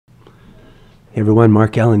Hey everyone,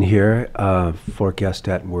 Mark Allen here, Forecast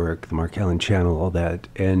at Work, the Mark Allen channel, all that.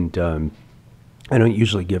 And I don't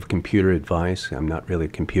usually give computer advice. I'm not really a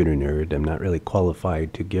computer nerd. I'm not really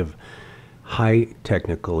qualified to give high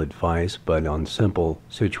technical advice, but on simple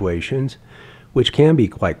situations, which can be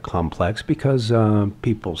quite complex because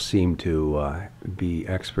people seem to be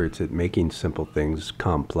experts at making simple things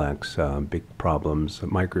complex, big problems.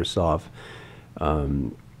 Microsoft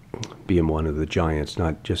being one of the giants,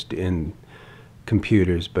 not just in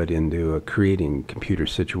computers, but into creating computer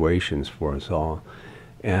situations for us all.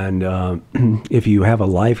 And if you have a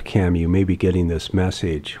Lifecam, you may be getting this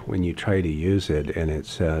message when you try to use it, and it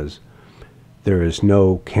says, there is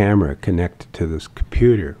no camera connected to this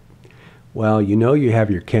computer. Well, you know you have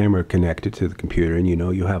your camera connected to the computer, and you know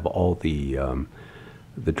you have all the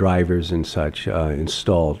drivers and such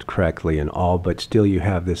installed correctly and all, but still you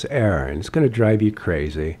have this error, and it's going to drive you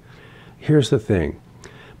crazy. Here's the thing.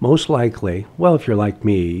 Most likely, well, if you're like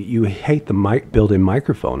me, you hate the built-in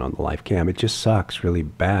microphone on the Lifecam. It just sucks really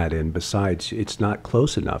bad, and besides, it's not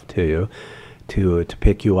close enough to you to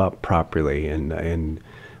pick you up properly and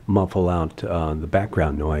muffle out the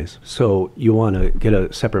background noise. So you want to get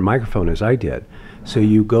a separate microphone, as I did. So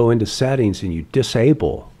you go into settings and you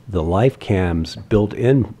disable the Lifecam's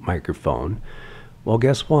built-in microphone. Well,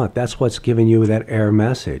 guess what? That's what's giving you that error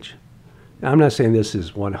message. I'm not saying this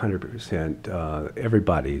is 100%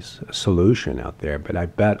 everybody's solution out there, but I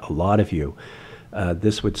bet a lot of you,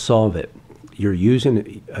 this would solve it. You're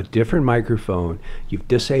using a different microphone. You've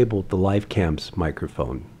disabled the Lifecam's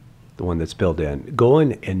microphone, the one that's built in. Go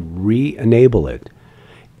in and re-enable it,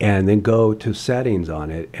 and then go to settings on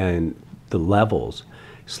it and the levels.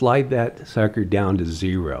 Slide that sucker down to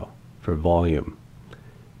 0 for volume.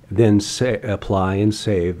 Then apply and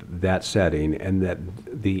save that setting, and that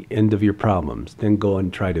the end of your problems. Then go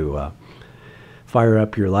and try to fire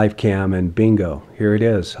up your Lifecam, and bingo, here it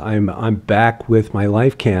is. I'm back with my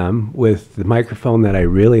Lifecam with the microphone that I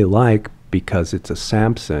really like because it's a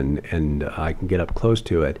Samson and I can get up close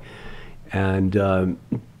to it. And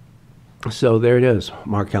so there it is,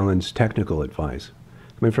 Mark Allen's technical advice.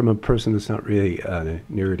 I mean, from a person that's not really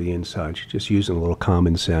nerdy and such, just using a little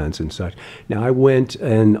common sense and such. Now, I went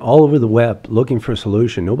and all over the web looking for a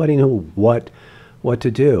solution. Nobody knew what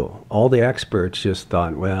to do. All the experts just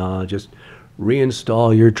thought, well, just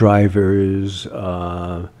reinstall your drivers,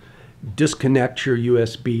 disconnect your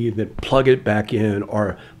USB, then plug it back in,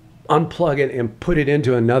 or unplug it and put it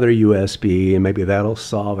into another USB, and maybe that'll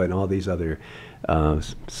solve it, and all these other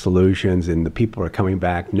solutions. And the people are coming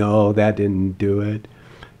back, no, that didn't do it.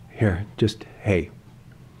 Here, just, hey,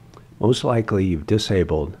 most likely you've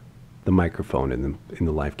disabled the microphone in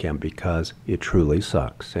the Lifecam because it truly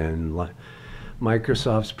sucks. And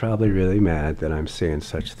Microsoft's probably really mad that I'm saying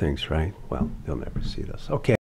such things, right? Well, they'll never see this. Okay.